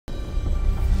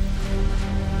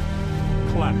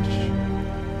match.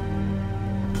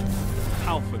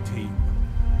 Alpha Team.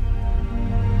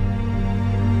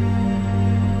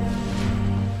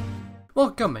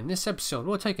 Welcome. In this episode,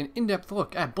 we'll take an in-depth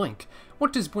look at Blink.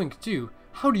 What does Blink do?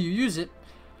 How do you use it?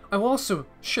 I will also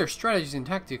share strategies and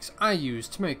tactics I use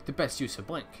to make the best use of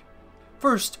Blink.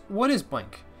 First, what is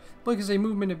Blink? Blink is a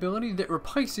movement ability that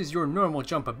replaces your normal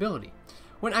jump ability.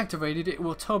 When activated, it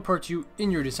will teleport you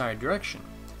in your desired direction.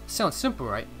 Sounds simple,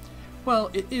 right? Well,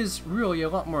 it is really a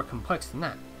lot more complex than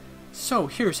that. So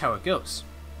here's how it goes.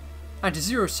 At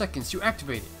 0 seconds, you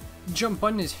activate it. The jump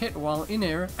button is hit while in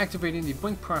air, activating the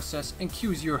blink process and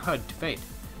cues your HUD to fade.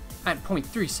 At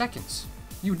 0.3 seconds,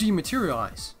 you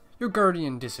dematerialize. Your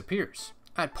guardian disappears.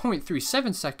 At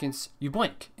 0.37 seconds, you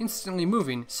blink, instantly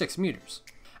moving 6 meters.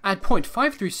 At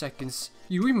 0.53 seconds,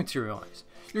 you rematerialize.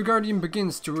 Your guardian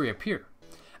begins to reappear.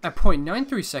 At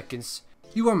 0.93 seconds,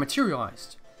 you are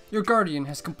materialized. Your guardian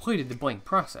has completed the blink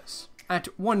process. At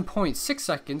 1.6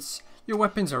 seconds, your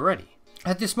weapons are ready.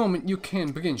 At this moment, you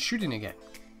can begin shooting again.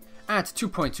 At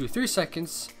 2.23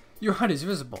 seconds, your HUD is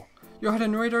visible. Your HUD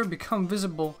and radar become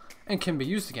visible and can be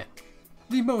used again.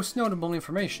 The most notable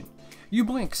information, you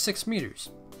blink 6 meters,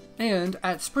 and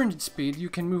at sprinted speed you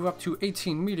can move up to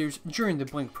 18 meters during the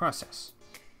blink process.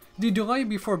 The delay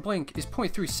before blink is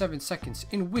 0.37 seconds,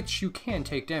 in which you can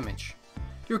take damage.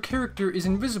 Your character is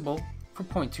invisible for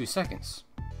 0.2 seconds.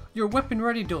 Your weapon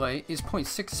ready delay is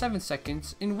 0.67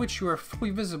 seconds, in which you are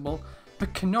fully visible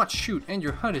but cannot shoot and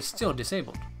your HUD is still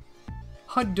disabled.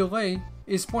 HUD delay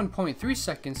is 1.3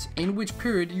 seconds, in which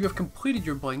period you have completed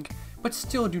your blink but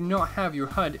still do not have your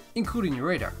HUD, including your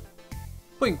radar.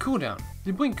 Blink cooldown.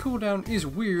 The blink cooldown is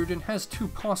weird and has 2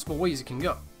 possible ways it can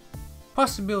go.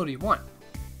 Possibility 1.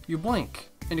 You blink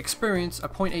and experience a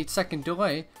 0.8 second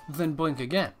delay, then blink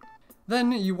again.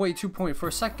 Then you wait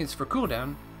 2.4 seconds for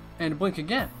cooldown and blink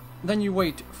again. Then you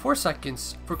wait 4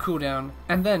 seconds for cooldown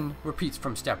and then repeats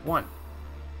from step 1.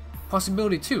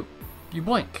 Possibility 2. You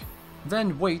blink,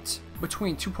 then wait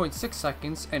between 2.6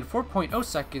 seconds and 4.0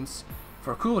 seconds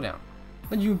for cooldown.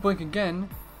 Then you blink again,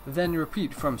 then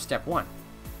repeat from step 1.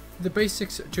 The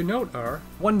basics to note are: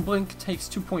 1 blink takes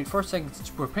 2.4 seconds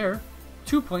to prepare,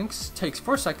 2 blinks takes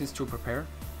 4 seconds to prepare.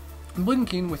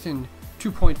 Blinking within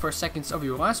 2.4 seconds of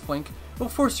your last blink will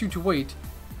force you to wait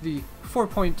the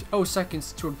 4.0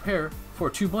 seconds to prepare for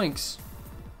 2 blinks.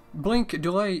 Blink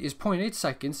delay is 0.8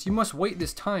 seconds. You must wait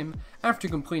this time after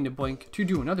completing a blink to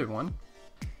do another one.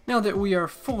 Now that we are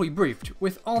fully briefed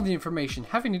with all the information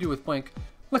having to do with Blink,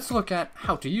 let's look at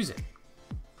how to use it.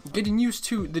 Getting used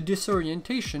to the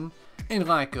disorientation and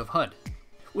lack of HUD.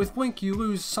 With Blink, you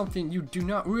lose something you do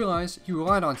not realize you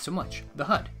relied on so much: the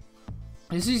HUD.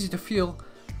 It is easy to feel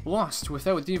lost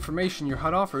without the information your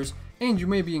HUD offers, and you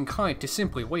may be inclined to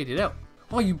simply wait it out.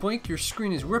 While you blink, your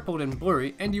screen is rippled and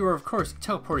blurry, and you are of course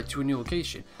teleported to a new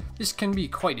location. This can be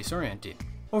quite disorienting.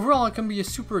 Overall, it can be a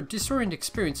super disorienting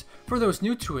experience for those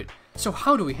new to it, so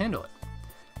how do we handle it?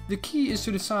 The key is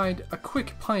to decide a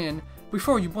quick plan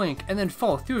before you blink and then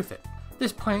follow through with it.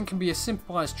 This plan can be as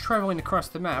simple as traveling across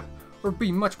the map or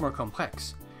be much more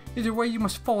complex. Either way, you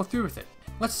must follow through with it.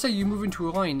 Let's say you move into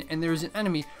a line and there is an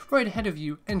enemy right ahead of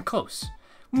you and close,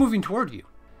 moving toward you.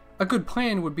 A good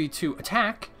plan would be to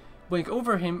attack, blink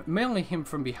over him, melee him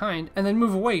from behind, and then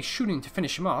move away shooting to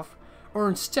finish him off, or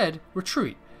instead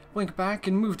retreat, blink back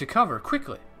and move to cover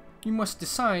quickly. You must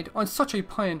decide on such a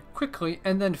plan quickly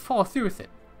and then follow through with it.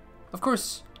 Of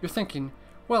course, you're thinking,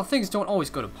 well, things don't always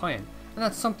go to plan, and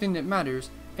that's something that matters,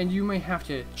 and you may have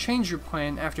to change your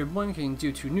plan after blinking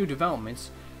due to new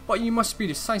developments, but you must be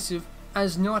decisive,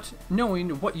 as not knowing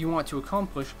what you want to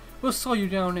accomplish will slow you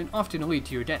down and often lead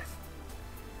to your death.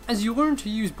 As you learn to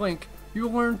use Blink, you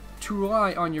will learn to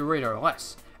rely on your radar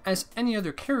less. As any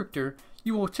other character,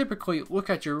 you will typically look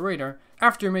at your radar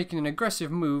after making an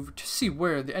aggressive move to see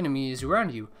where the enemy is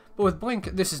around you, but with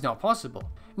Blink this is not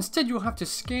possible. Instead, you will have to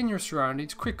scan your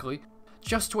surroundings quickly,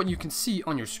 just what you can see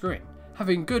on your screen.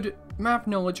 Having good map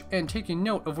knowledge and taking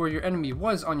note of where your enemy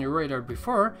was on your radar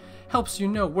before helps you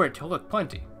know where to look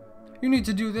plenty. You need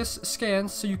to do this scan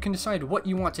so you can decide what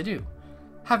you want to do.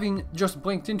 Having just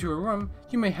blinked into a room,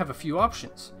 you may have a few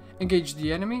options. Engage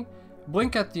the enemy,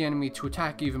 blink at the enemy to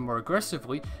attack even more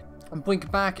aggressively,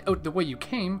 blink back out the way you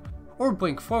came, or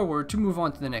blink forward to move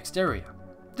on to the next area.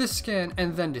 This scan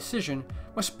and then decision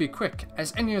must be quick,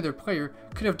 as any other player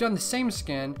could have done the same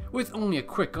scan with only a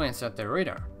quick glance at their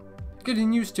radar.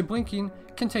 Getting used to blinking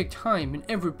can take time, and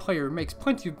every player makes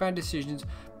plenty of bad decisions,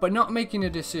 but not making a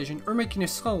decision or making a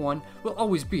slow one will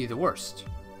always be the worst.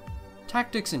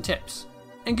 Tactics and tips.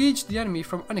 Engage the enemy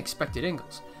from unexpected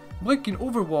angles. Blinking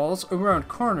over walls, around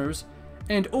corners,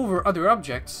 and over other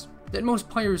objects that most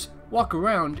players walk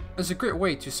around is a great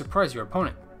way to surprise your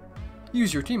opponent.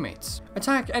 Use your teammates.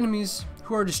 Attack enemies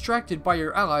who are distracted by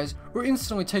your allies or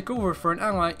instantly take over for an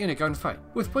ally in a gunfight.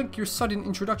 With Blink, your sudden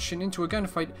introduction into a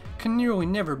gunfight can nearly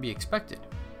never be expected.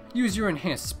 Use your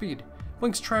enhanced speed.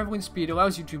 Blink's traveling speed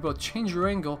allows you to both change your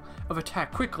angle of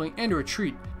attack quickly and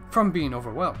retreat from being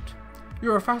overwhelmed.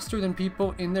 You are faster than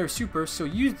people in their super, so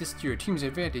use this to your team's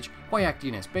advantage by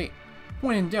acting as bait.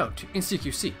 When in doubt, in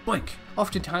CQC, blink.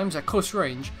 Oftentimes at close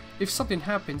range, if something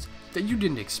happens that you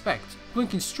didn't expect,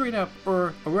 blinking straight up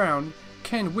or around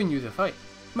can win you the fight.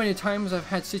 Many times I've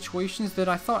had situations that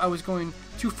I thought I was going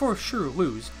to for sure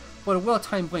lose, but a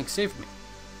well-timed blink saved me.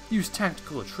 Use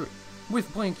tactical retreat.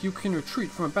 With blink, you can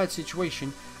retreat from a bad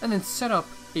situation and then set up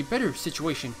a better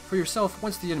situation for yourself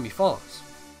once the enemy follows.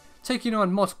 Taking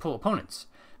on multiple opponents.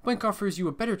 Blink offers you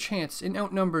a better chance in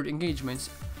outnumbered engagements,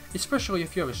 especially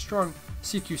if you have a strong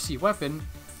CQC weapon.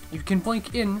 You can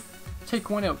blink in, take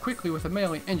one out quickly with a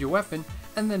melee and your weapon,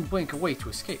 and then blink away to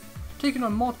escape. Taking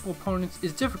on multiple opponents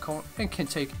is difficult and can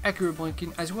take accurate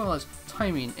blinking as well as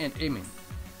timing and aiming.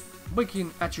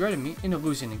 Blinking at your enemy in a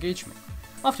losing engagement.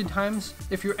 Oftentimes,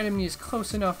 if your enemy is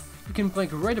close enough, you can blink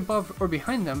right above or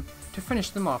behind them to finish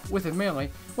them off with a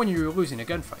melee when you're losing a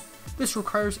gunfight. This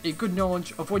requires a good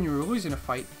knowledge of when you're losing a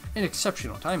fight and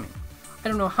exceptional timing. I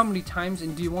don't know how many times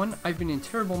in D1 I've been in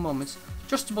terrible moments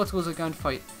just about to lose a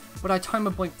gunfight, but I time a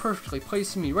blink perfectly,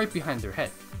 placing me right behind their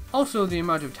head. Also the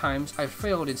amount of times I've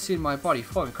failed and seen my body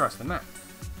falling across the map.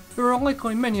 There are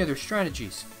likely many other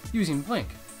strategies using blink,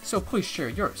 so please share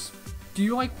yours. Do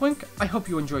you like blink? I hope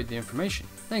you enjoyed the information.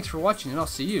 Thanks for watching and I'll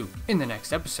see you in the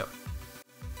next episode.